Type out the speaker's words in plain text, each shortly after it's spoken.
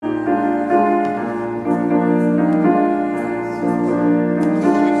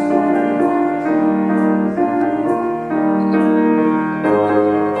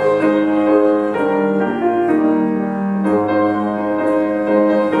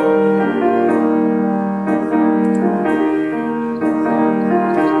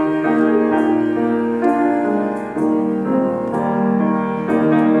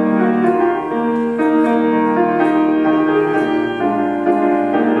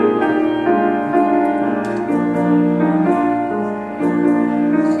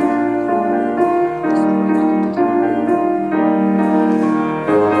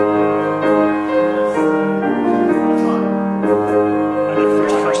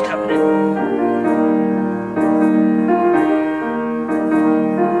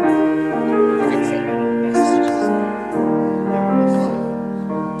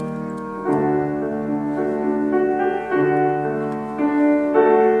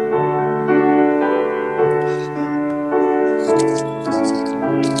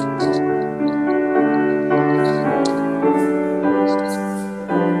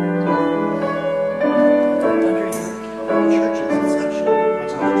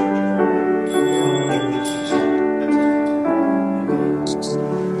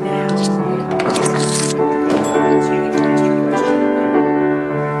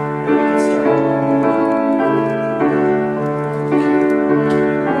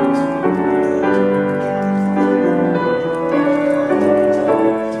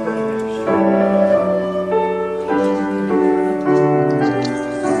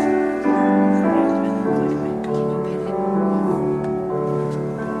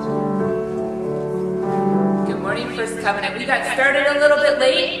morning, First Covenant. We got started a little bit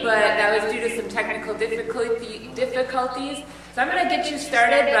late, but that was due to some technical difficulties. So I'm going to get you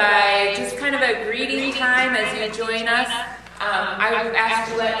started by just kind of a greeting time as you join us. I asked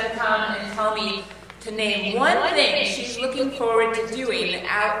Gillette to come and tell me to name one thing she's looking forward to doing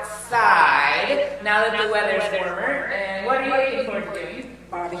outside now that the weather's warmer. And what are you looking forward to doing?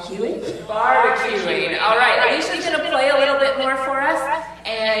 Barbecuing. All right, Alicia's going to play a little bit more for us.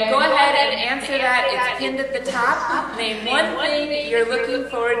 And go ahead and answer that. It's pinned at the top. Name one thing you're looking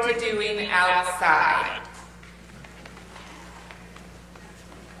forward to doing outside.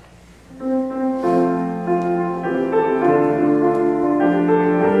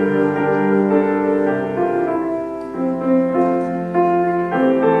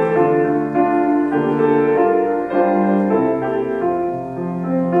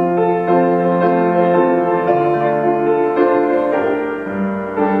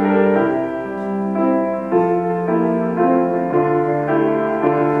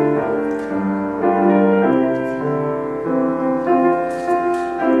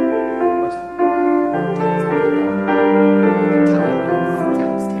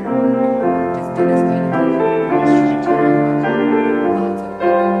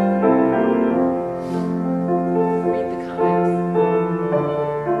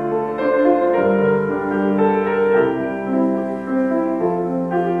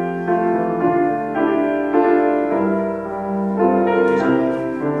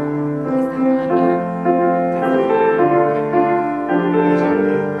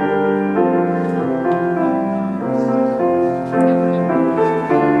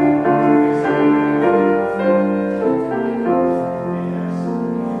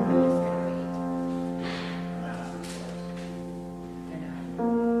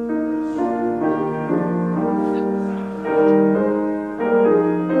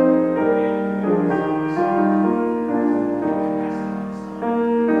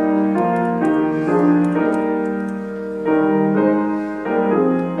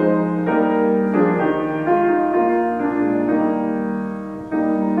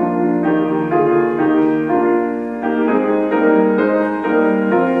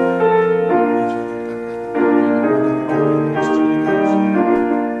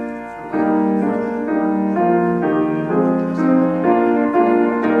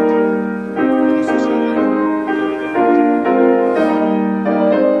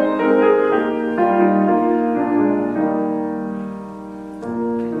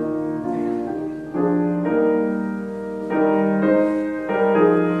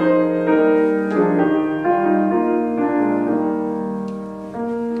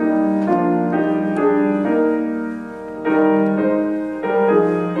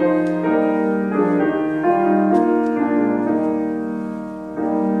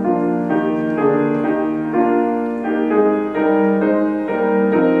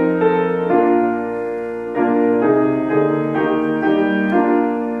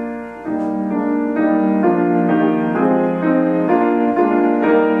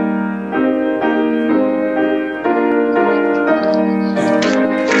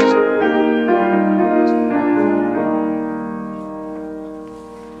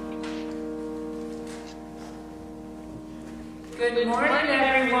 Good morning,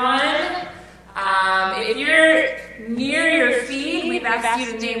 everyone. If you're near your feed, we've asked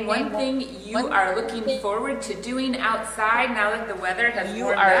you to name one thing you are looking forward to doing outside now that the weather has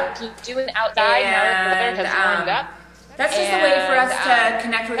warmed up. That's just a way for us to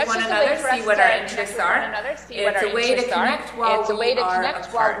connect with one another, see what our interests are. It's a way to connect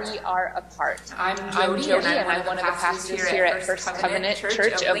while we are apart. I'm Jody, and I'm one of the pastors here at First Covenant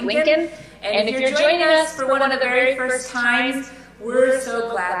Church of Lincoln. And if you're joining us for one of the very first times, we're so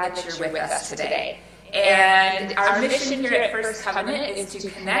glad that you're with us today. And our mission here at First Covenant is to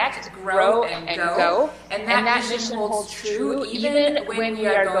connect, grow, and go. And that mission holds true even when we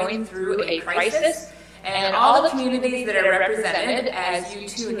are going through a crisis. And all the communities that are represented as you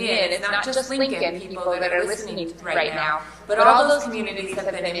tune in, it's not just Lincoln people that are listening right now, but all those communities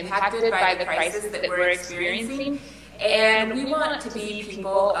have been impacted by the crisis that we're experiencing. And we want to be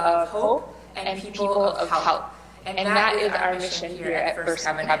people of hope and people of help. And that is our mission here at First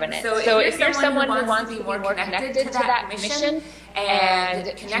Covenant. So if you're someone who wants to be more connected to that mission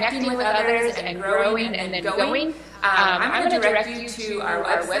and connecting with others and growing and then going, I'm going to direct you to our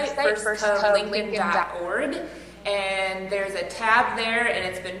website, firstcolincoln.org. And there's a tab there, and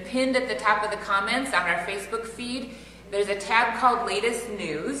it's been pinned at the top of the comments on our Facebook feed. There's a tab called Latest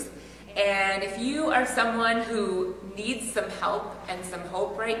News. And if you are someone who needs some help and some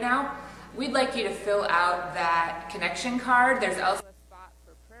hope right now, we'd like you to fill out that connection card. There's also a spot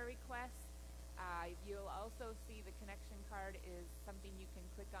for prayer requests. You'll also also see the connection card is something you can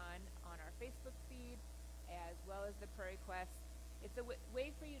click on our Facebook feed, as well as the prayer request. It's a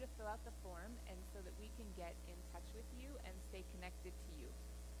way for you to fill out the form, and so that we can get in touch with you and stay connected to you.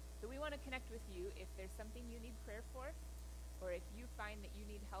 So we want to connect with you if there's something you need prayer for, or if you find that you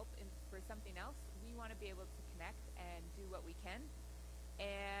need help for something else. We want to be able to connect and do what we can.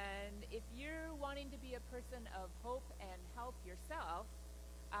 And if you're wanting to be a person of hope and help yourself,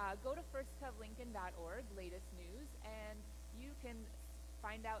 go to firstcovlincoln.org, latest news, and you can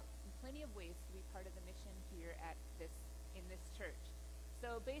find out plenty of ways to be part of the mission here in this church.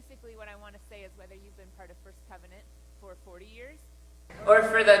 So basically what I want to say is, whether you've been part of First Covenant for 40 years or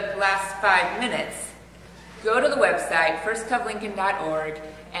for the last 5 minutes, go to the website, firstcovlincoln.org,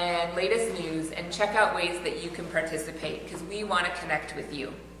 and latest news, and check out ways that you can participate, because we want to connect with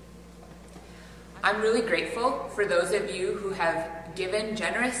you. I'm really grateful for those of you who have given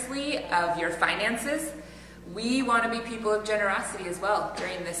generously of your finances. We want to be people of generosity as well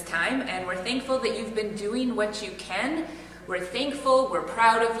during this time, and we're thankful that you've been doing what you can. We're thankful, we're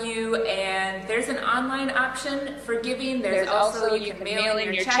proud of you, and there's an online option for giving. There's also, you can mail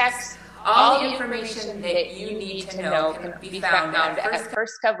in your checks. All the information that you need to know can be found at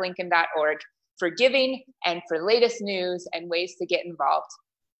firstcovlincoln.org for giving and for latest news and ways to get involved.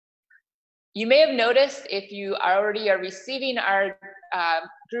 You may have noticed, if you already are receiving our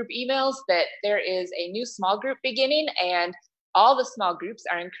group emails, that there is a new small group beginning, and all the small groups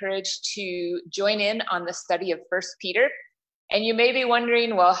are encouraged to join in on the study of 1 Peter. And you may be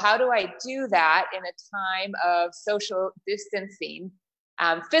wondering, well, how do I do that in a time of social distancing?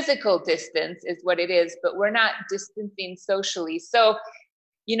 Physical distance is what it is, but we're not distancing socially. So,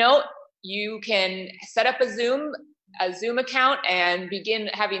 you can set up a Zoom account and begin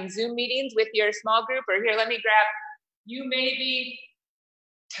having Zoom meetings with your small group. Or here, let me grab, you may be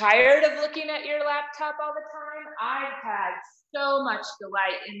tired of looking at your laptop all the time. I've had so much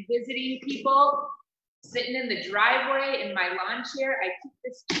delight in visiting people, sitting in the driveway in my lawn chair. I keep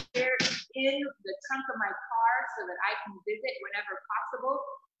this chair in the trunk of my car so that I can visit whenever possible.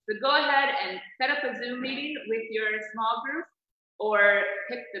 So go ahead and set up a Zoom meeting with your small group, or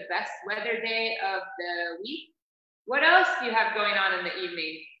pick the best weather day of the week. What else do you have going on in the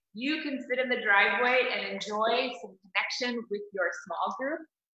evening? You can sit in the driveway and enjoy some connection with your small group.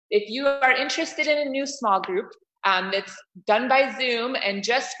 If you are interested in a new small group that's done by Zoom and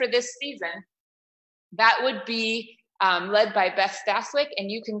just for this season, that would be led by Beth Staswick,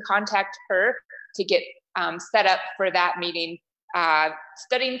 and you can contact her to get set up for that meeting.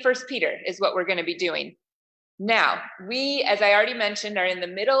 Studying 1 Peter is what we're going to be doing. Now, we, as I already mentioned, are in the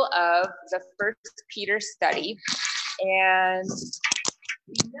middle of the 1 Peter study, and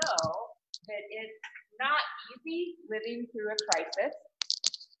we know that it's not easy living through a crisis.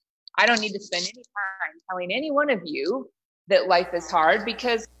 I don't need to spend any time telling any one of you that life is hard,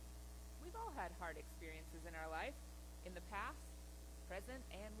 because we've all had hard experiences in our life, in the past, present,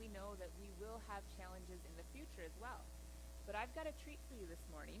 and we know that we will have challenges in the future as well. But I've got a treat for you this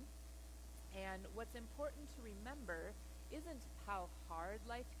morning, and what's important to remember isn't how hard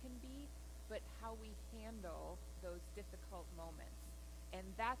life can be, but how we handle those difficult moments. And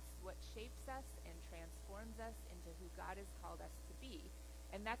that's what shapes us and transforms us into who God has called us to be.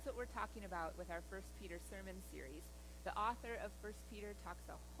 And that's what we're talking about with our 1 Peter sermon series. The author of 1 Peter talks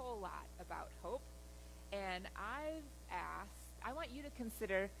a whole lot about hope. And I want you to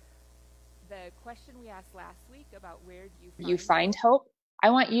consider the question we asked last week about where do you find hope? I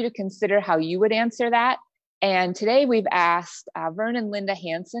want you to consider how you would answer that. And today we've asked Vern and Linda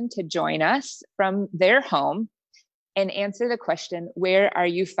Hansen to join us from their home and answer the question, where are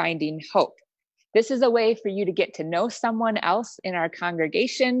you finding hope? This is a way for you to get to know someone else in our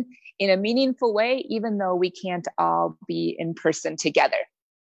congregation in a meaningful way, even though we can't all be in person together.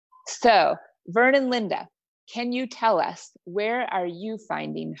 So, Vern and Linda, can you tell us, where are you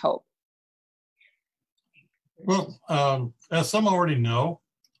finding hope? Well, as some already know,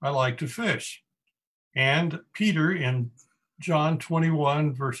 I like to fish. And Peter, in John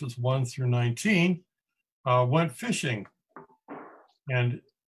 21, verses 1 through 19, went fishing, and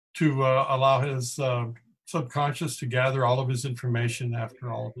to allow his subconscious to gather all of his information after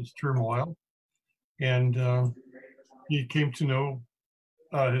all of his turmoil. And he came to know,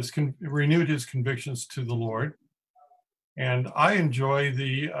 renewed his convictions to the Lord. And I enjoy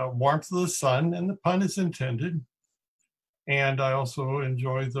the warmth of the sun, and the pun is intended. And I also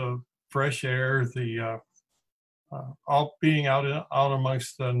enjoy the fresh air, the all being out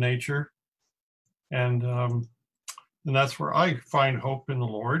amongst nature. And that's where I find hope in the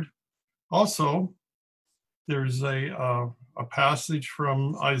Lord. Also, there's a passage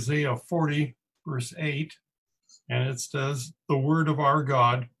from Isaiah 40, verse 8, And it says, the word of our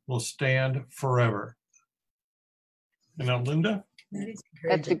God will stand forever. And now, Linda?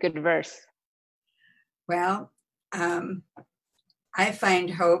 That's a good verse. Well, I find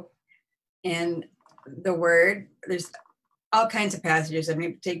hope in the word. There's all kinds of passages. I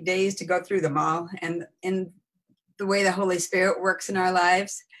mean, it take days to go through them all. And in the way the Holy Spirit works in our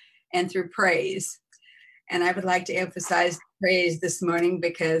lives and through praise. And I would like to emphasize praise this morning,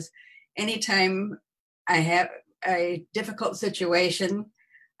 because anytime I have a difficult situation,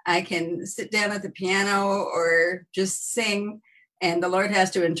 I can sit down at the piano or just sing, and the Lord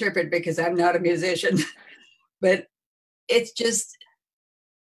has to interpret because I'm not a musician. But it just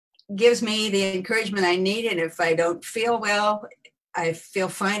gives me the encouragement I need. And if I don't feel well, I feel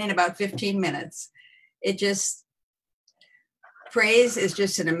fine in about 15 minutes. Praise is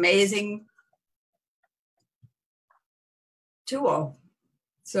just an amazing tool.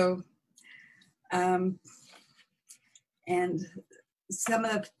 So, and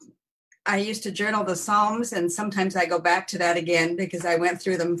I used to journal the Psalms, and sometimes I go back to that again because I went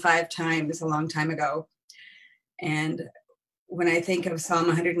through them 5 times a long time ago. And when I think of Psalm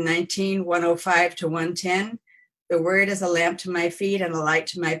 119, 105 to 110, the word is a lamp to my feet and a light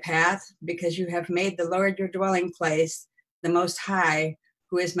to my path, because you have made the Lord your dwelling place, the Most High,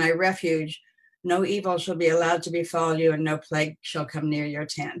 who is my refuge. No evil shall be allowed to befall you, and no plague shall come near your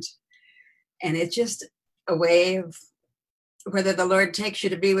tent. And it's just a way of, whether the Lord takes you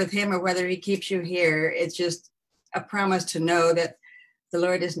to be with him or whether he keeps you here, it's just a promise to know that the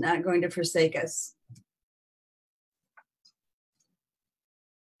Lord is not going to forsake us.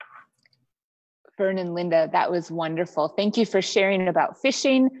 Fern and Linda, that was wonderful. Thank you for sharing about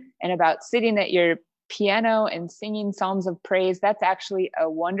fishing and about sitting at your piano and singing Psalms of praise. That's actually a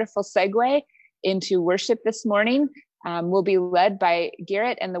wonderful segue into worship this morning. We'll be led by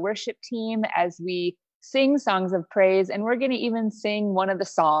Garrett and the worship team as we sing songs of praise, and we're going to even sing one of the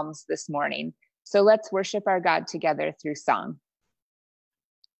Psalms this morning. So let's worship our God together through song.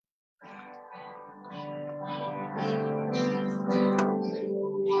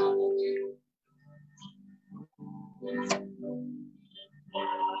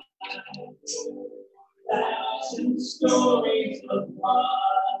 Stories of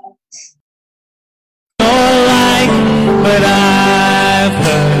love. No light, but I've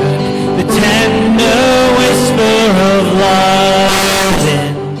heard the tender whisper of love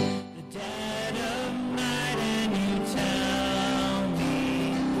in the dead of night, and you tell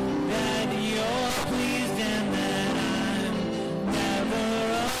me that you're pleased and that I'm never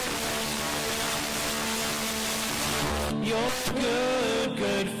alone. You're good,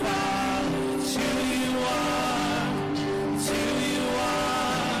 good Father.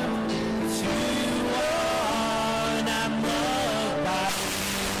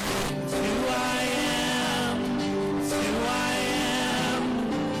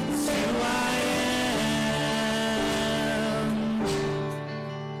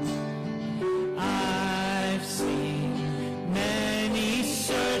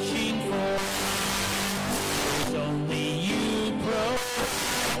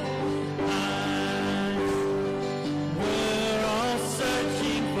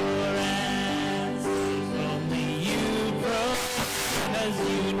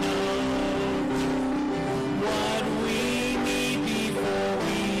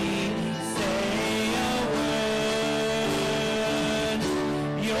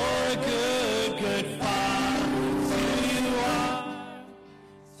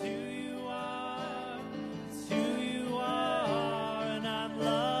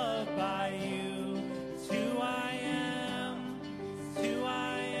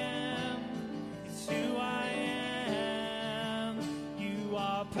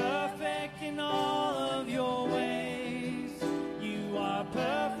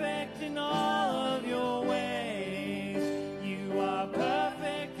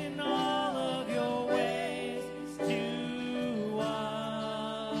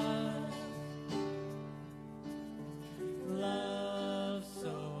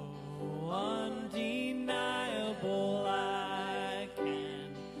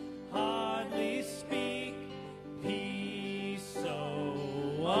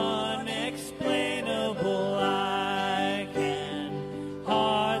 Explain.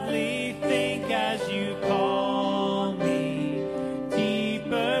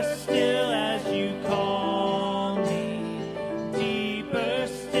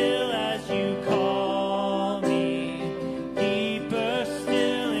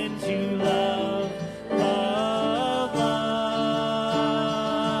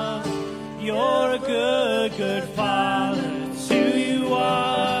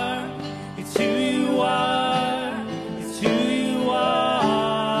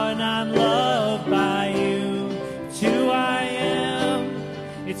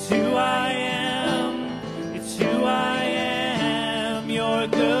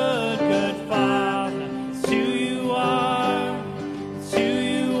 good, good Father. It's who you are. It's who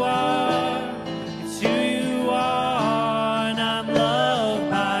you are. It's who you are. And I'm loved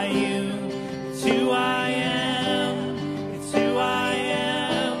by you. It's who I am. It's who I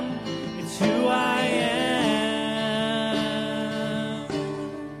am. It's who I am.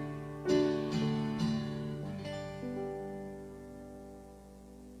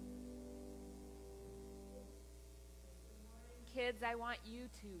 Kids, I want you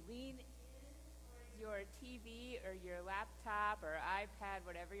to lean in towards your TV or your laptop or iPad,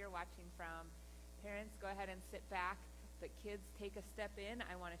 whatever you're watching from. Parents, go ahead and sit back, but kids, take a step in.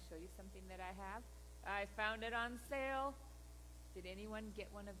 I want to show you something that I have. I found it on sale. Did anyone get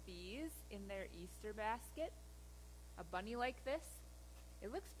one of these in their Easter basket? A bunny like this?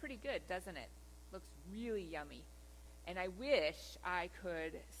 It looks pretty good, doesn't it? Looks really yummy. And I wish I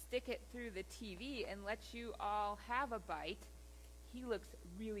could stick it through the TV and let you all have a bite. He looks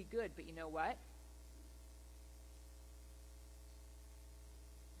really good, but you know what?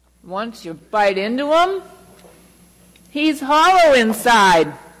 Once you bite into him, he's hollow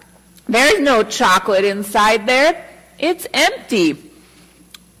inside. There's no chocolate inside there. It's empty.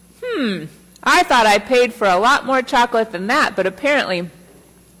 I thought I paid for a lot more chocolate than that, but apparently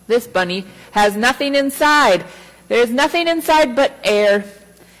this bunny has nothing inside. There's nothing inside but air.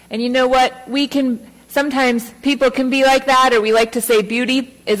 And you know what? Sometimes people can be like that, or we like to say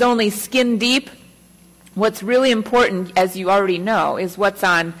beauty is only skin deep. What's really important, as you already know, is what's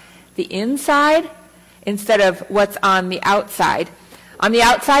on the inside instead of what's on the outside. On the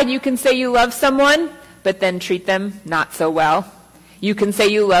outside, you can say you love someone, but then treat them not so well. You can say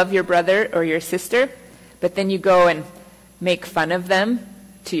you love your brother or your sister, but then you go and make fun of them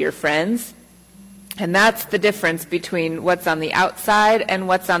to your friends. And that's the difference between what's on the outside and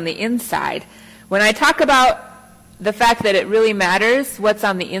what's on the inside. When I talk about the fact that it really matters, what's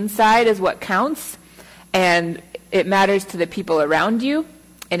on the inside is what counts, and it matters to the people around you,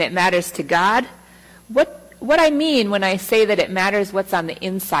 and it matters to God. What I mean when I say that it matters what's on the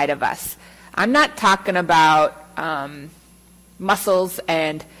inside of us, I'm not talking about muscles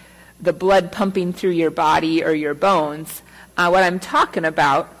and the blood pumping through your body or your bones. What I'm talking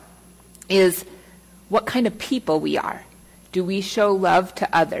about is what kind of people we are. Do we show love to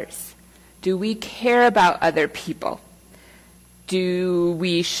others? Do we care about other people? Do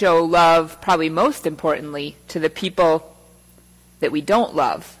we show love, probably most importantly, to the people that we don't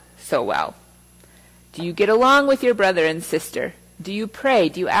love so well? Do you get along with your brother and sister? Do you pray?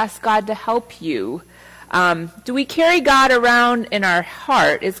 Do you ask God to help you? Do we carry God around in our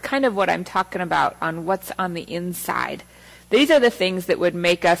heart is kind of what I'm talking about on what's on the inside. These are the things that would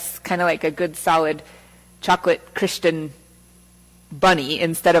make us kind of like a good, solid chocolate Christian bunny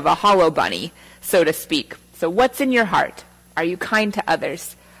instead of a hollow bunny, so to speak. So what's in your heart? Are you kind to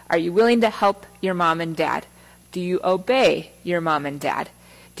others? Are you willing to help your mom and dad? Do you obey your mom and dad?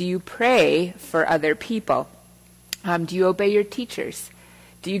 Do you pray for other people? Do you obey your teachers?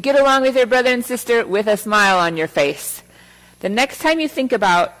 Do you get along with your brother and sister with a smile on your face? The next time you think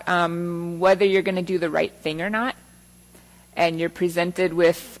about whether you're going to do the right thing or not, and you're presented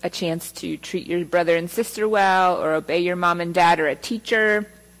with a chance to treat your brother and sister well, or obey your mom and dad or a teacher,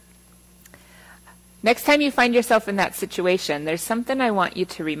 next time you find yourself in that situation, there's something I want you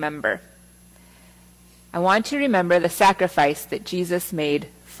to remember. I want you to remember the sacrifice that Jesus made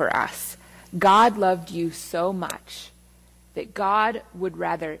for us. God loved you so much that God would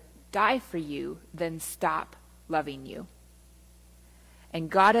rather die for you than stop loving you. And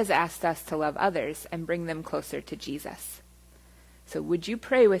God has asked us to love others and bring them closer to Jesus. So would you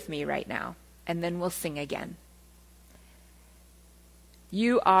pray with me right now, and then we'll sing again.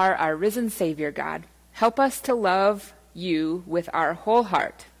 You are our risen Savior, God. Help us to love you with our whole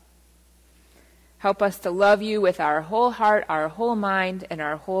heart. Help us to love you with our whole heart, our whole mind, and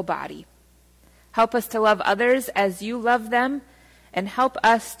our whole body. Help us to love others as you love them, and help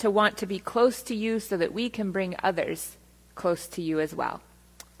us to want to be close to you so that we can bring others close to you as well.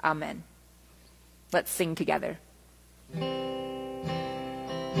 Amen. Let's sing together.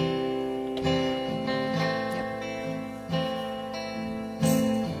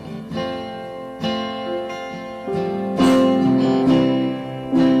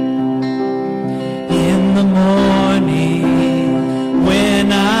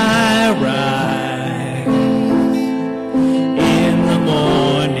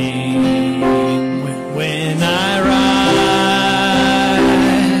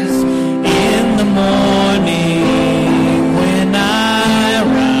 When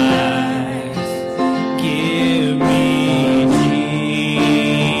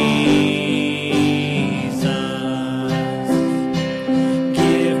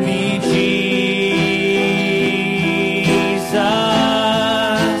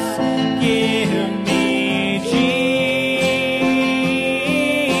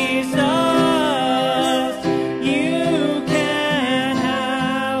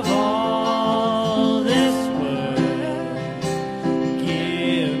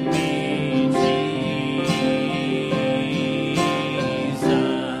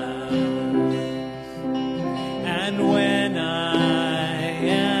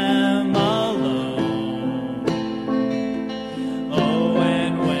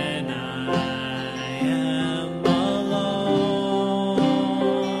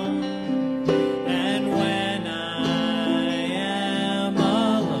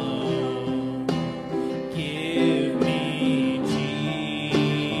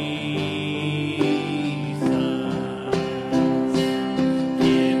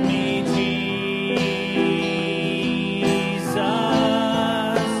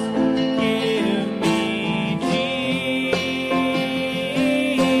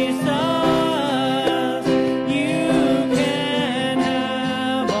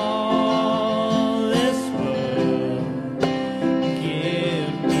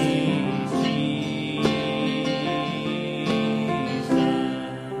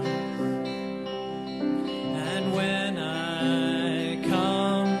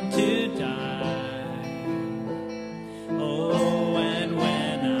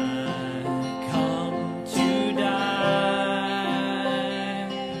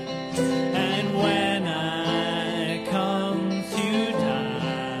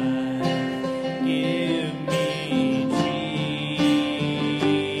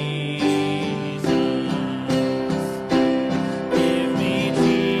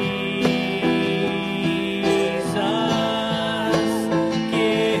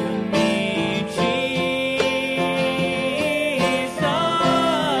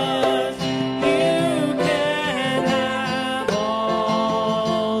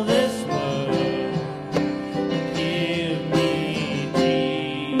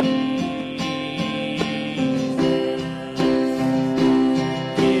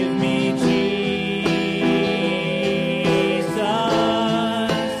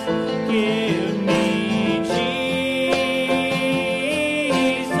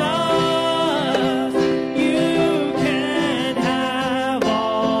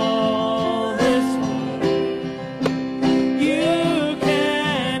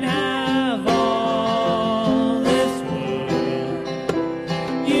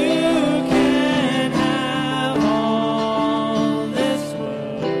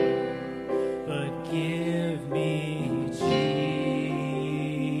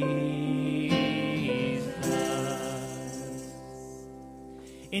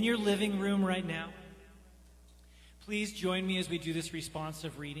in your living room right now, please join me as we do this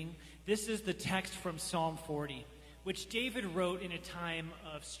responsive reading. This is the text from Psalm 40, which David wrote in a time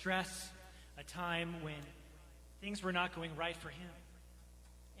of stress, a time when things were not going right for him.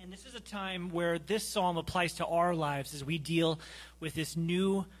 And this is a time where this psalm applies to our lives as we deal with this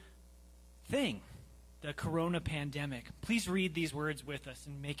new thing, the corona pandemic. Please read these words with us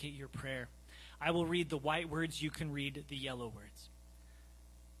and make it your prayer. I will read the white words, you can read the yellow words.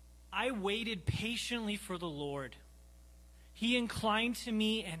 I waited patiently for the Lord. He inclined to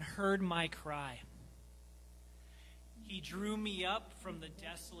me and heard my cry. He drew me up from the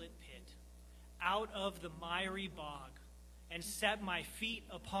desolate pit, out of the miry bog, and set my feet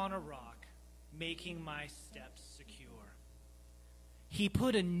upon a rock, making my steps secure. He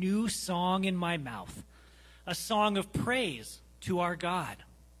put a new song in my mouth, a song of praise to our God.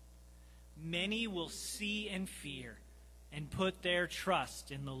 Many will see and fear and put their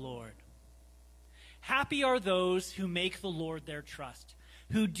trust in the Lord. Happy are those who make the Lord their trust,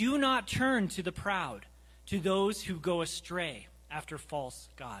 who do not turn to the proud, to those who go astray after false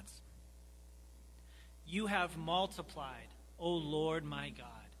gods. You have multiplied, O Lord my God,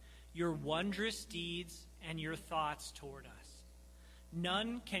 your wondrous deeds and your thoughts toward us.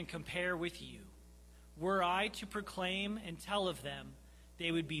 None can compare with you. Were I to proclaim and tell of them,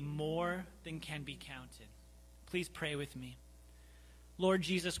 they would be more than can be counted. Please pray with me. Lord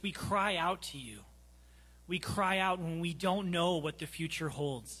Jesus, we cry out to you. We cry out when we don't know what the future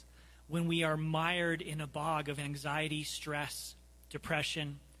holds, when we are mired in a bog of anxiety, stress,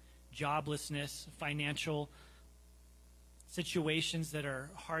 depression, joblessness, financial situations that are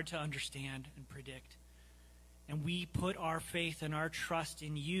hard to understand and predict. And we put our faith and our trust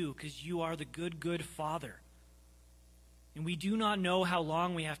in you because you are the good, good Father. And we do not know how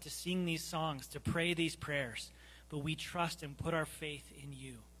long we have to sing these songs, to pray these prayers, but we trust and put our faith in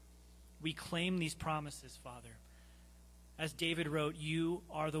you. We claim these promises, Father. As David wrote, you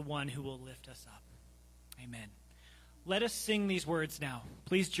are the one who will lift us up. Amen. Let us sing these words now.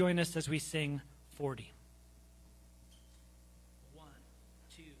 Please join us as we sing 40. 1,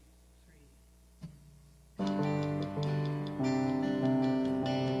 2, 3.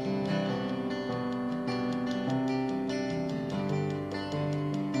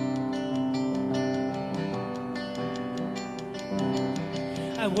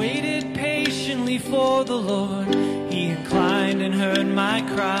 I waited patiently for the Lord. He inclined and heard my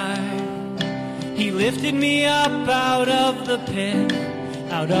cry. He lifted me up out of the pit,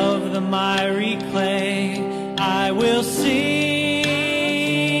 out of the miry clay. I will sing,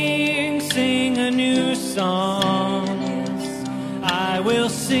 sing a new song. I will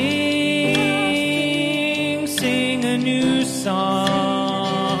sing, sing a new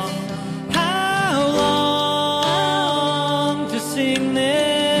song. How long to sing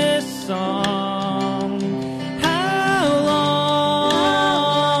this song? How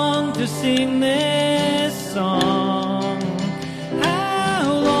long to sing this song?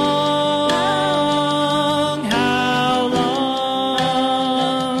 How long, how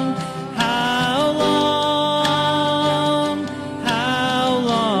long, how long, how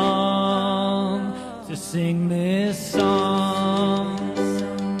long to sing this song?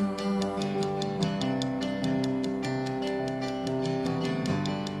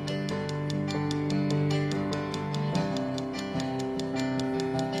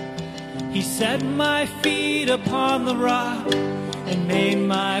 He set my feet upon the rock and made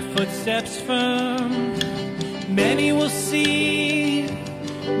my footsteps firm. Many will see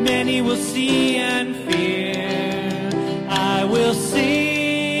and fear. I will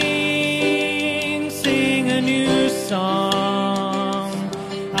sing, sing a new song.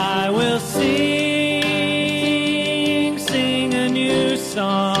 I will sing, sing a new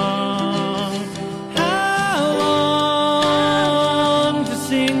song. How long to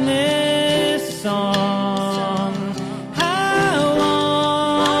sing this song? How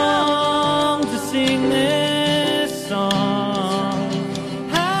long to sing this song?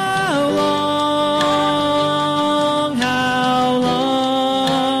 How long, how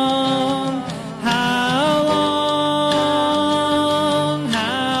long, how long,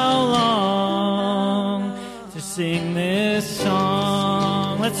 how long to sing this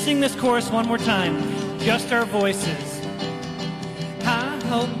song? Let's sing this chorus one more time, just our voices.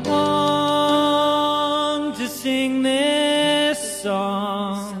 How long to sing this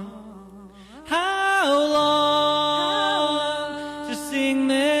song? How long to sing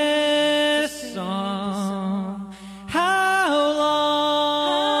this song? How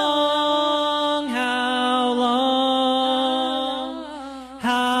long, how long,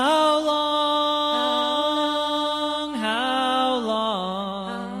 how long, how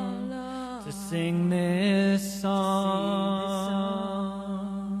long,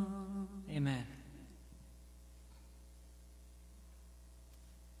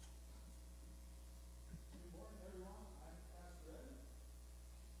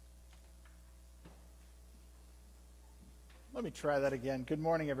 Let me try that again. Good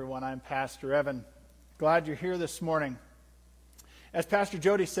morning, everyone. I'm Pastor Evan. Glad you're here this morning. As Pastor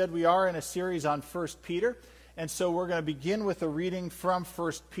Jody said, we are in a series on 1 Peter, and so we're going to begin with a reading from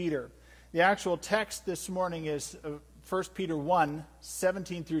 1 Peter. The actual text this morning is 1 Peter 1,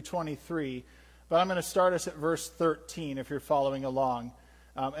 17 through 23, but I'm going to start us at verse 13 if you're following along.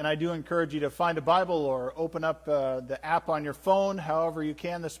 And I do encourage you to find a Bible or open up the app on your phone, however you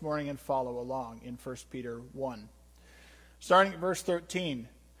can this morning, and follow along in 1 Peter 1. Starting at verse 13,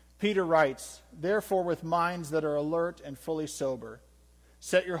 Peter writes, "Therefore, with minds that are alert and fully sober,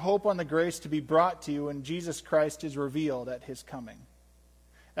 set your hope on the grace to be brought to you when Jesus Christ is revealed at his coming.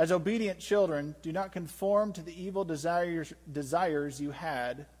 As obedient children, do not conform to the evil desires you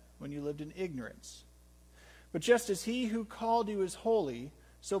had when you lived in ignorance. But just as he who called you is holy,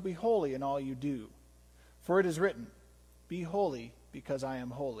 so be holy in all you do. For it is written, 'Be holy, because I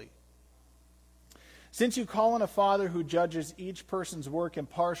am holy.' Since you call on a Father who judges each person's work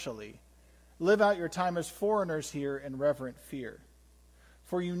impartially, live out your time as foreigners here in reverent fear.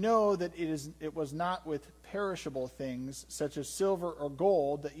 For you know that it was not with perishable things, such as silver or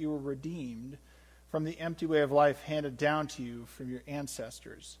gold, that you were redeemed from the empty way of life handed down to you from your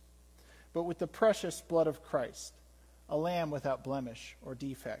ancestors, but with the precious blood of Christ, a lamb without blemish or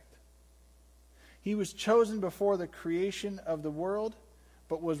defect. He was chosen before the creation of the world,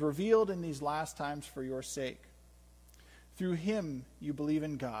 but was revealed in these last times for your sake. Through him you believe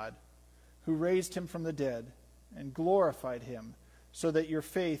in God, who raised him from the dead and glorified him, so that your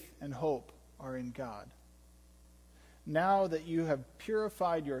faith and hope are in God. Now that you have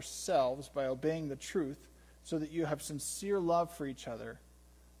purified yourselves by obeying the truth, so that you have sincere love for each other,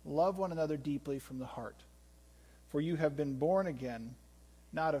 love one another deeply from the heart. For you have been born again,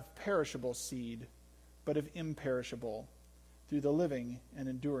 not of perishable seed, but of imperishable, through the living and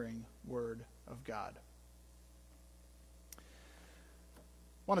enduring Word of God." I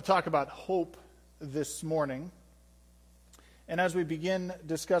want to talk about hope this morning. And as we begin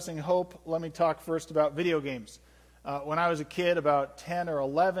discussing hope, let me talk first about video games. When I was a kid, about 10 or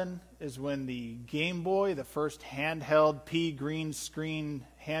 11, is when the Game Boy, the first handheld green screen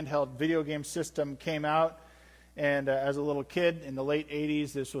handheld video game system, came out. And as a little kid in the late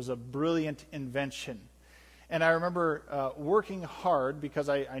 80s, this was a brilliant invention. And I remember working hard because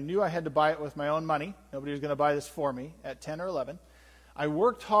I knew I had to buy it with my own money. Nobody was going to buy this for me at 10 or 11. I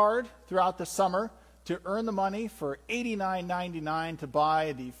worked hard throughout the summer to earn the money for $89.99 to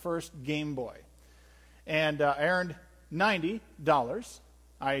buy the first Game Boy. And I earned $90.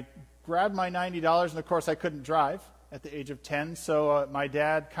 I grabbed my $90, and of course I couldn't drive at the age of 10, so my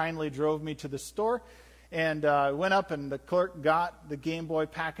dad kindly drove me to the store, and I went up, and the clerk got the Game Boy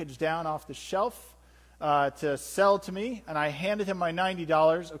package down off the shelf to sell to me, and I handed him my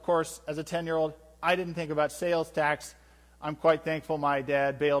 $90. Of course, as a 10-year-old, I didn't think about sales tax. I'm quite thankful my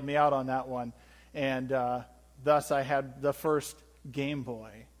dad bailed me out on that one. And thus I had the first Game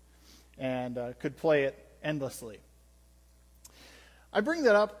Boy and could play it endlessly. I bring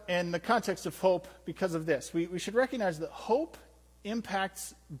that up in the context of hope because of this. We should recognize that hope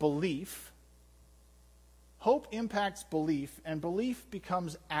impacts belief. Hope impacts belief, and belief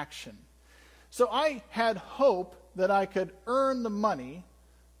becomes action. So I had hope that I could earn the money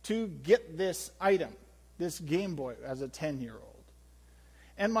to get this item, this Game Boy, as a 10-year-old.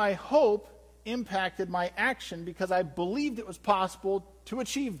 And my hope impacted my action because I believed it was possible to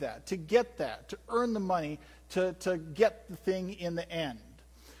achieve that, to get that, to earn the money, to get the thing in the end.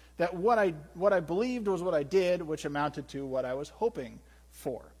 That what I believed was what I did, which amounted to what I was hoping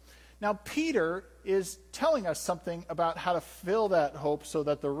for. Now, Peter is telling us something about how to fill that hope so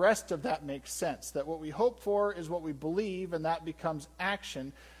that the rest of that makes sense, that what we hope for is what we believe, and that becomes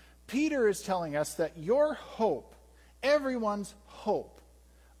action. Peter is telling us that your hope, everyone's hope,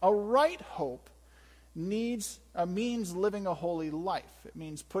 a right hope, means living a holy life. It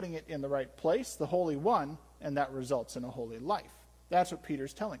means putting it in the right place, the Holy One, and that results in a holy life. That's what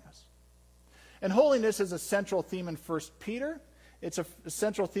Peter's telling us. And holiness is a central theme in 1 Peter. It's a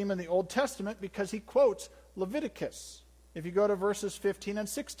central theme in the Old Testament because he quotes Leviticus. If you go to verses 15 and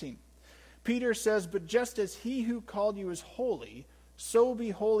 16, Peter says, "But just as he who called you is holy, so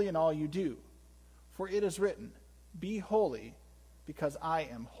be holy in all you do. For it is written, 'Be holy, because I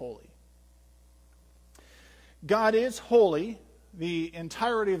am holy.'" God is holy. The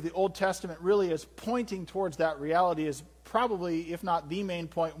entirety of the Old Testament really is pointing towards that reality, is probably, if not the main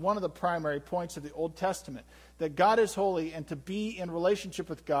point, one of the primary points of the Old Testament. That God is holy, and to be in relationship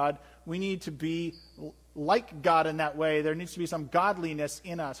with God, we need to be like God in that way. There needs to be some godliness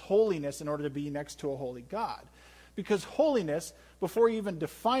in us, holiness, in order to be next to a holy God. Because holiness, before you even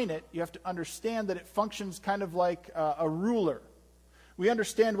define it, you have to understand that it functions kind of like a ruler. We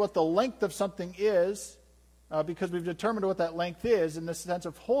understand what the length of something is because we've determined what that length is. In the sense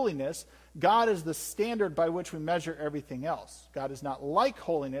of holiness, God is the standard by which we measure everything else. God is not like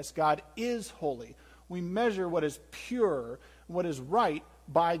holiness. God is holy. We measure what is pure, what is right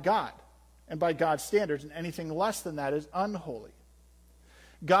by God and by God's standards, and anything less than that is unholy.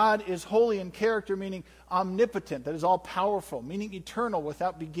 God is holy in character, meaning omnipotent, that is all powerful, meaning eternal,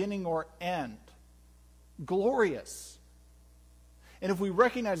 without beginning or end, glorious. And if we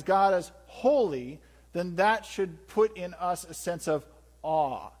recognize God as holy, then that should put in us a sense of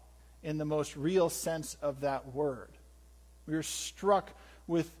awe in the most real sense of that word. We are struck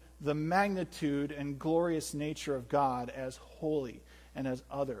with the magnitude and glorious nature of God as holy and as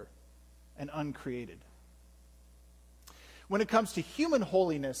other and uncreated. When it comes to human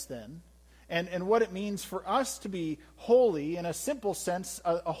holiness then, and what it means for us to be holy, in a simple sense,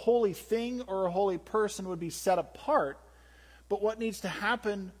 a holy thing or a holy person would be set apart. But what needs to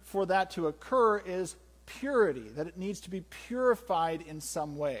happen for that to occur is purity, that it needs to be purified in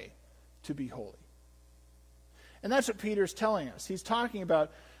some way to be holy. And that's what Peter's telling us. He's talking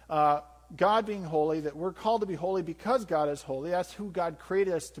about God being holy, that we're called to be holy because God is holy. That's who God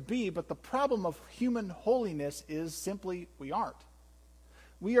created us to be. But the problem of human holiness is simply we aren't.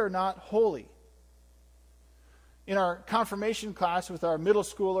 We are not holy. In our confirmation class with our middle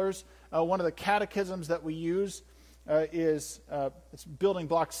schoolers, one of the catechisms that we use is it's building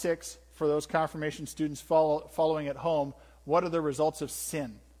block 6 for those confirmation students following at home. What are the results of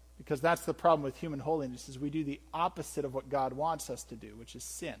sin? Because that's the problem with human holiness, is we do the opposite of what God wants us to do, which is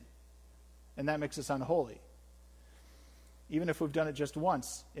sin. And that makes us unholy. Even if we've done it just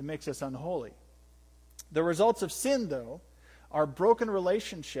once, it makes us unholy. The results of sin, though, are broken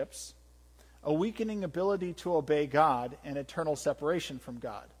relationships, a weakening ability to obey God, and eternal separation from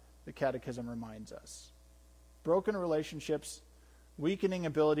God, the Catechism reminds us. Broken relationships, weakening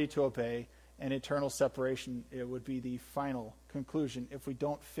ability to obey, and eternal separation, it would be the final conclusion if we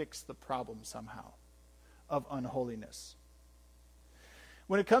don't fix the problem somehow of unholiness.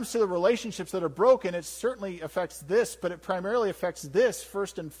 When it comes to the relationships that are broken, it certainly affects this, but it primarily affects this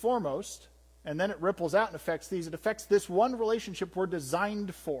first and foremost, and then it ripples out and affects these. It affects this one relationship we're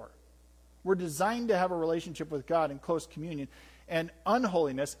designed for. We're designed to have a relationship with God in close communion, and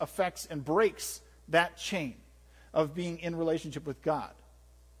unholiness affects and breaks that chain of being in relationship with God.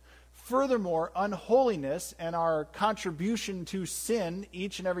 Furthermore, unholiness and our contribution to sin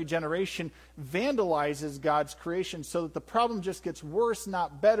each and every generation vandalizes God's creation so that the problem just gets worse,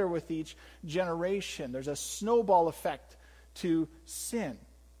 not better, with each generation. There's a snowball effect to sin.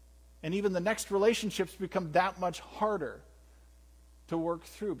 And even the next relationships become that much harder to work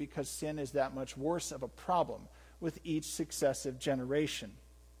through because sin is that much worse of a problem with each successive generation.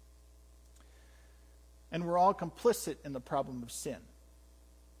 And we're all complicit in the problem of sin.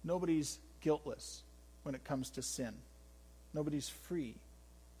 Nobody's guiltless when it comes to sin. Nobody's free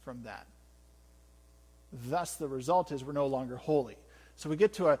from that. Thus, the result is we're no longer holy. So we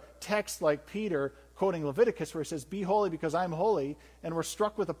get to a text like Peter quoting Leviticus where he says, "Be holy because I'm holy," and we're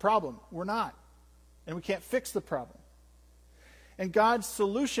struck with a problem. We're not. And we can't fix the problem. And God's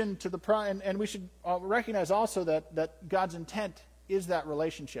solution to the problem, and we should recognize also that God's intent is that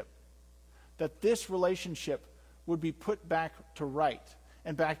relationship. That this relationship would be put back to right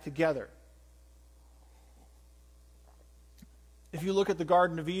and back together. If you look at the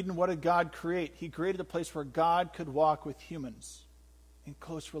Garden of Eden, what did God create? He created a place where God could walk with humans in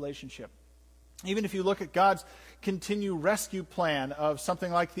close relationship. Even if you look at God's continued rescue plan of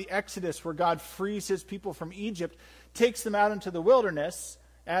something like the Exodus, where God frees his people from Egypt, takes them out into the wilderness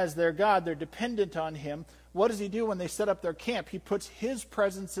as their God, they're dependent on him. What does he do when they set up their camp? He puts his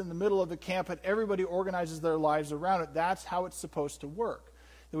presence in the middle of the camp and everybody organizes their lives around it. That's how it's supposed to work.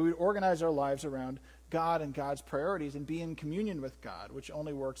 That we would organize our lives around God and God's priorities and be in communion with God, which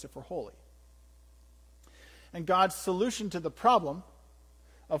only works if we're holy. And God's solution to the problem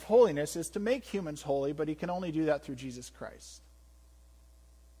of holiness is to make humans holy, but he can only do that through Jesus Christ.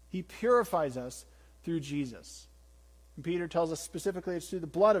 He purifies us through Jesus. And Peter tells us specifically it's through the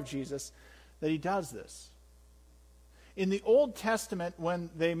blood of Jesus that he does this. In the Old Testament, when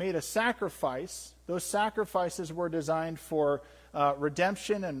they made a sacrifice, those sacrifices were designed for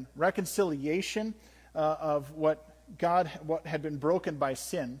redemption and reconciliation of what had been broken by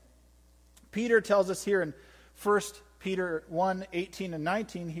sin. Peter tells us here in 1 Peter 1, 18 and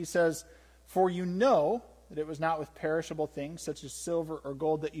 19, he says, "For you know that it was not with perishable things such as silver or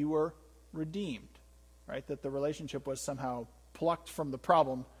gold that you were redeemed." Right? That the relationship was somehow plucked from the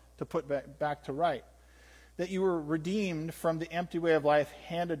problem to put back to right. that you were redeemed from the empty way of life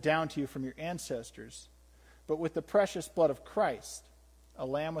handed down to you from your ancestors, but with the precious blood of Christ, a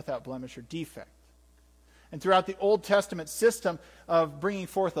lamb without blemish or defect. And throughout the Old Testament system of bringing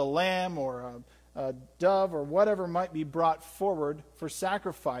forth a lamb or a dove or whatever might be brought forward for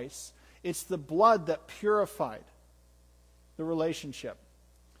sacrifice, it's the blood that purified the relationship.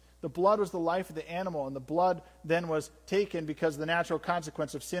 The blood was the life of the animal, and the blood then was taken because the natural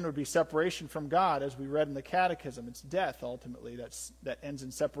consequence of sin would be separation from God, as we read in the Catechism. It's death, ultimately, that ends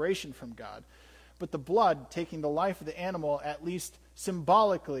in separation from God. But the blood, taking the life of the animal, at least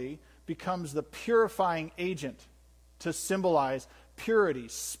symbolically, becomes the purifying agent to symbolize purity,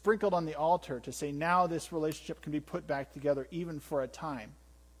 sprinkled on the altar to say now this relationship can be put back together even for a time.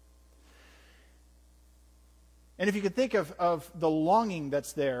 And if you could think of the longing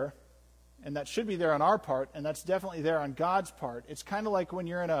that's there, and that should be there on our part, and that's definitely there on God's part, it's kind of like when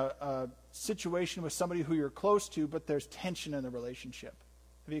you're in a situation with somebody who you're close to, but there's tension in the relationship.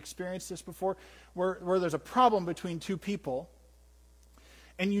 Have you experienced this before? Where there's a problem between two people,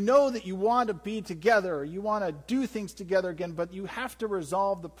 and you know that you want to be together, or you want to do things together again, but you have to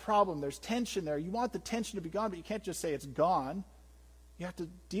resolve the problem. There's tension there. You want the tension to be gone, but you can't just say it's gone. You have to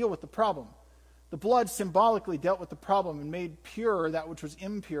deal with the problem. The blood symbolically dealt with the problem and made pure that which was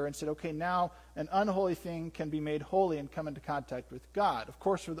impure and said, okay, now an unholy thing can be made holy and come into contact with God. Of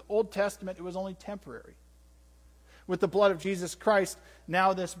course, for the Old Testament, it was only temporary. With the blood of Jesus Christ,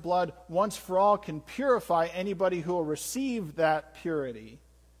 now this blood once for all can purify anybody who will receive that purity.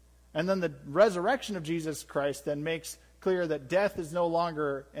 And then the resurrection of Jesus Christ then makes clear that death is no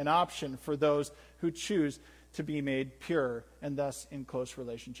longer an option for those who choose to be made pure and thus in close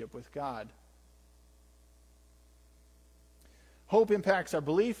relationship with God. Hope impacts our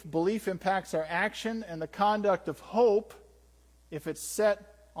belief, belief impacts our action, and the conduct of hope, if it's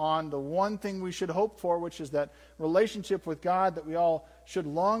set on the one thing we should hope for, which is that relationship with God that we all should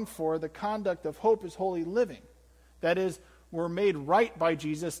long for, the conduct of hope is holy living. That is, we're made right by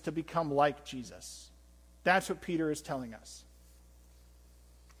Jesus to become like Jesus. That's what Peter is telling us.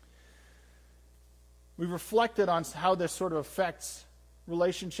 We reflected on how this sort of affects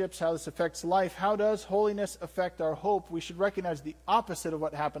relationships, how this affects life. How does holiness affect our hope? We should recognize the opposite of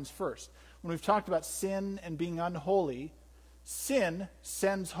what happens first. When we've talked about sin and being unholy, sin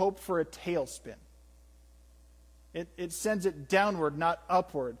sends hope for a tailspin. It sends it downward, not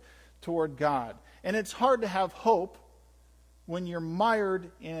upward, toward God. And it's hard to have hope when you're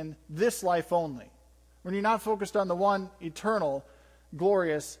mired in this life only, when you're not focused on the one eternal,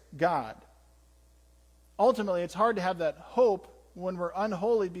 glorious God. Ultimately, it's hard to have that hope when we're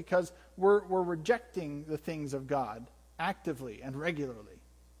unholy because we're rejecting the things of God actively and regularly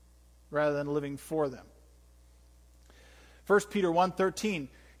rather than living for them. 1 Peter 1:13,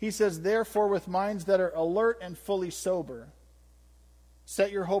 he says, therefore with minds that are alert and fully sober,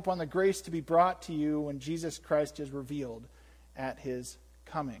 set your hope on the grace to be brought to you when Jesus Christ is revealed at his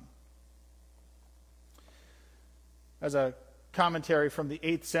coming. As a commentary from the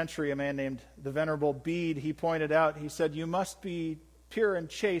 8th century, a man named the Venerable Bede, he pointed out, he said, you must be pure and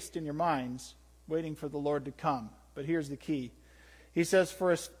chaste in your minds, waiting for the Lord to come. But here's the key. He says,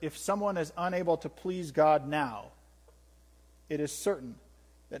 for if someone is unable to please God now, it is certain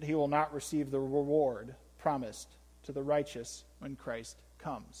that he will not receive the reward promised to the righteous when Christ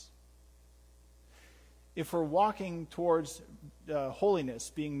comes. If we're walking towards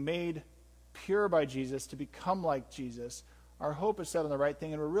holiness, being made pure by Jesus to become like Jesus, our hope is set on the right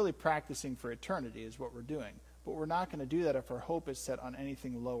thing, and we're really practicing for eternity is what we're doing. But we're not going to do that if our hope is set on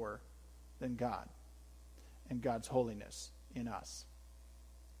anything lower than God and God's holiness in us.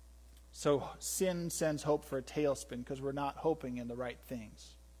 So sin sends hope for a tailspin because we're not hoping in the right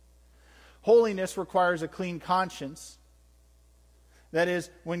things. Holiness requires a clean conscience. That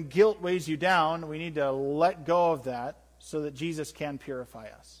is, when guilt weighs you down, we need to let go of that so that Jesus can purify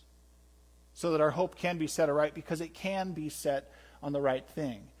us. So that our hope can be set aright, because it can be set on the right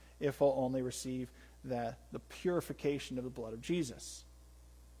thing if we'll only receive the purification of the blood of Jesus.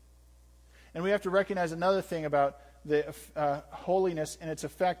 And we have to recognize another thing about the holiness and its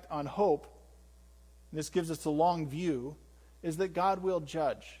effect on hope. And this gives us the long view, is that God will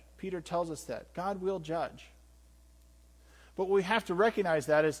judge. Peter tells us that. God will judge. But what we have to recognize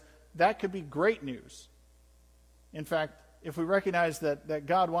that could be great news. In fact, if we recognize that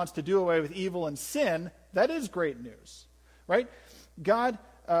God wants to do away with evil and sin, that is great news, right? God,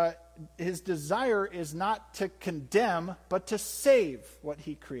 his desire is not to condemn, but to save what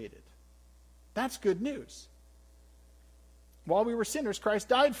he created. That's good news. While we were sinners, Christ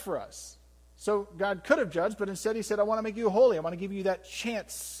died for us. So God could have judged, but instead he said, I want to make you holy. I want to give you that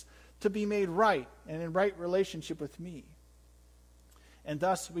chance to be made right and in right relationship with me. And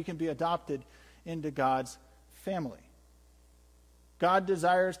thus we can be adopted into God's family. God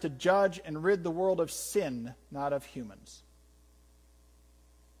desires to judge and rid the world of sin, not of humans.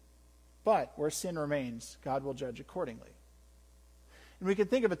 But where sin remains, God will judge accordingly. And we can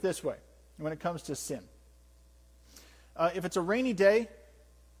think of it this way when it comes to sin. If it's a rainy day,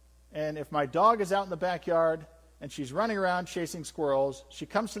 and if my dog is out in the backyard and she's running around chasing squirrels, she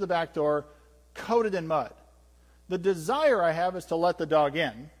comes to the back door coated in mud. The desire I have is to let the dog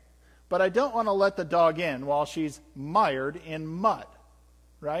in, but I don't want to let the dog in while she's mired in mud,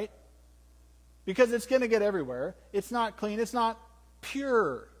 right? Because it's going to get everywhere. It's not clean. It's not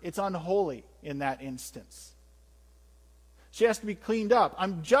pure. It's unholy in that instance. She has to be cleaned up.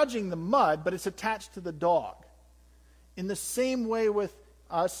 I'm judging the mud, but it's attached to the dog. In the same way with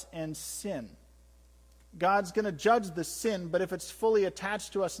us and sin. God's going to judge the sin, but if it's fully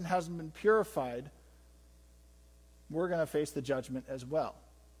attached to us and hasn't been purified, we're going to face the judgment as well.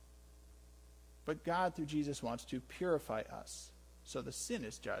 But God, through Jesus, wants to purify us. So the sin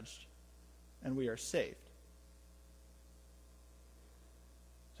is judged, and we are saved.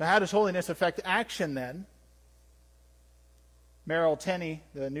 So how does holiness affect action then? Merrill Tenney,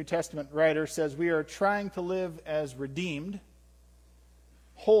 the New Testament writer, says we are trying to live as redeemed,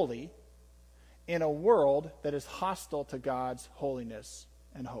 holy, in a world that is hostile to God's holiness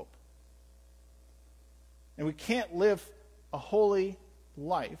and hope. And we can't live a holy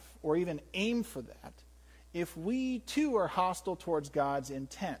life, or even aim for that, if we too are hostile towards God's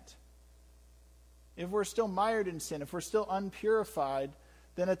intent. If we're still mired in sin, if we're still unpurified,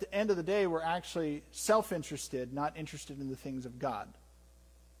 then at the end of the day, we're actually self-interested, not interested in the things of God.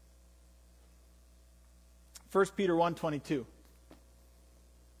 1 Peter 1:22.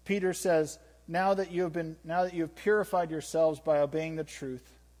 Peter says, now that you have purified yourselves by obeying the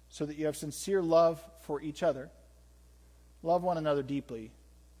truth, so that you have sincere love for each other, love one another deeply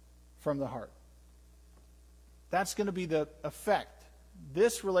from the heart. That's going to be the effect.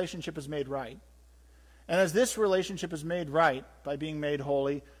 This relationship is made right. And as this relationship is made right by being made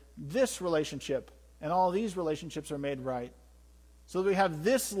holy, this relationship and all these relationships are made right. So that we have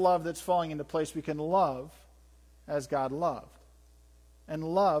this love that's falling into place. We can love as God loved. And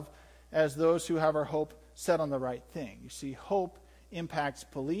love as those who have our hope set on the right thing. You see, hope impacts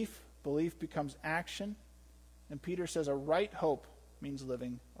belief. Belief becomes action. And Peter says a right hope means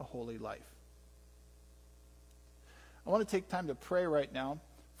living a holy life. I want to take time to pray right now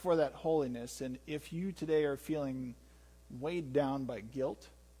for that holiness. And if you today are feeling weighed down by guilt,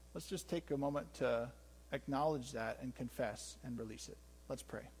 let's just take a moment to acknowledge that and confess and release it. Let's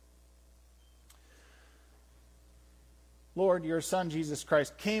pray. Lord, your Son, Jesus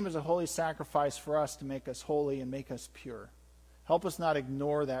Christ, came as a holy sacrifice for us to make us holy and make us pure. Help us not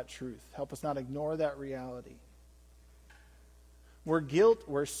ignore that truth. Help us not ignore that reality. Where guilt,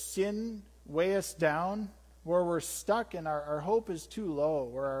 where sin weigh us down, where we're stuck and our hope is too low,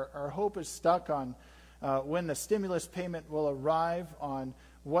 where our hope is stuck on when the stimulus payment will arrive, on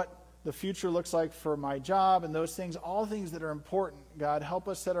what the future looks like for my job and those things, all things that are important. God, help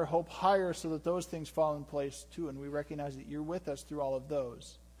us set our hope higher so that those things fall in place too, and we recognize that you're with us through all of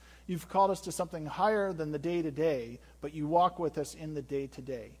those. You've called us to something higher than the day-to-day, but you walk with us in the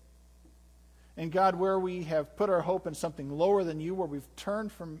day-to-day. And God, where we have put our hope in something lower than you, where we've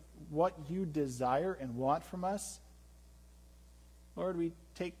turned from what you desire and want from us, Lord, we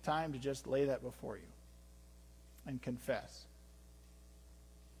take time to just lay that before you and confess.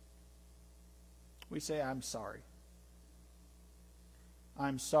 We say, I'm sorry.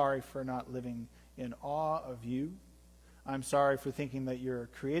 I'm sorry for not living in awe of you. I'm sorry for thinking that you're a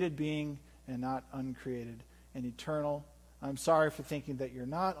created being and not uncreated and eternal. I'm sorry for thinking that you're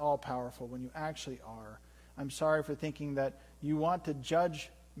not all-powerful when you actually are. I'm sorry for thinking that you want to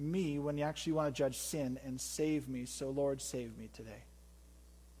judge me when you actually want to judge sin and save me. So, Lord, save me today.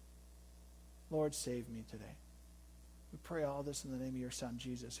 Lord, save me today. We pray all this in the name of your Son,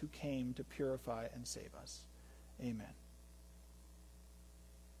 Jesus, who came to purify and save us. Amen.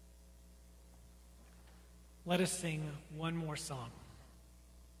 Let us sing one more song.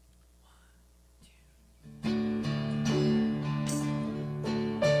 1, 2.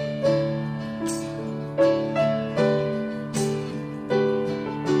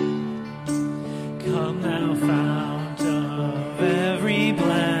 Come thou fount of every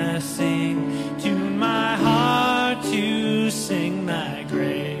blessing, tune my heart to sing thy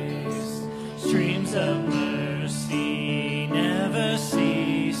grace. Streams of mercy never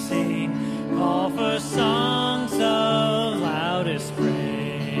ceasing, call for songs of loudest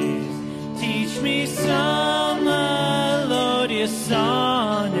praise. Teach me some melodious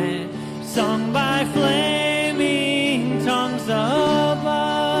sonnet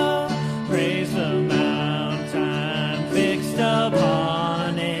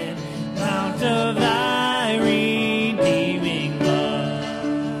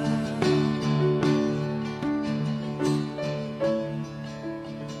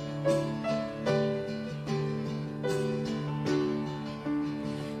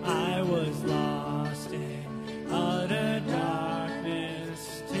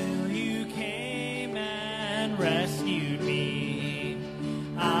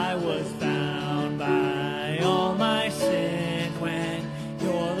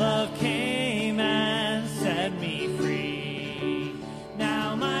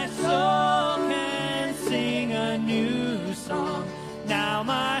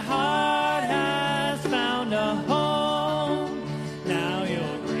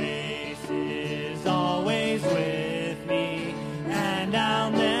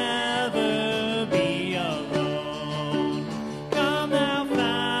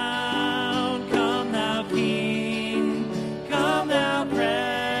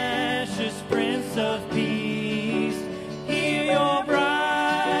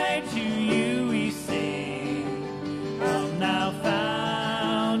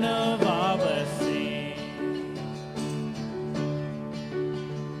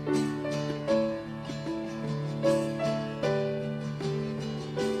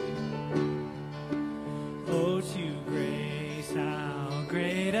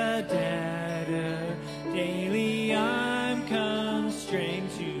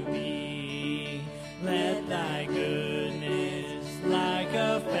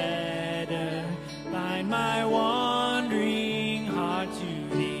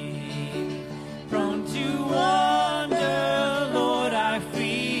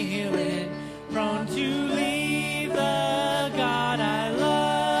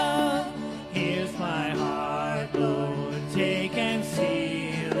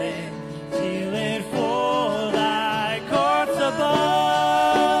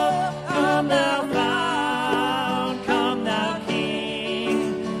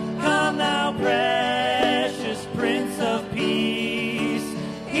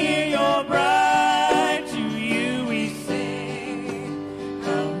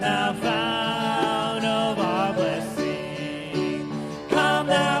thou fount of our blessing. Come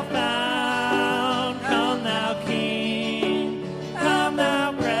thou fount, come thou King, come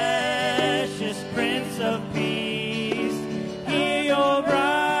thou precious Prince of Peace. Hear your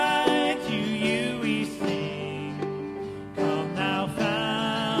bride, to you we sing. Come thou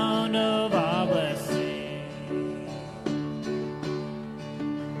fount of our blessing.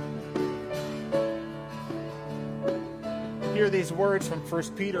 Hear these words from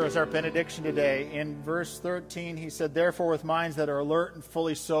 1 Peter as our benediction today. In verse 13, he said, "Therefore, with minds that are alert and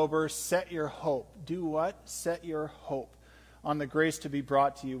fully sober, set your hope." Do what? Set your hope on the grace to be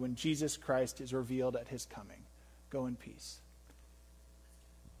brought to you when Jesus Christ is revealed at his coming. Go in peace.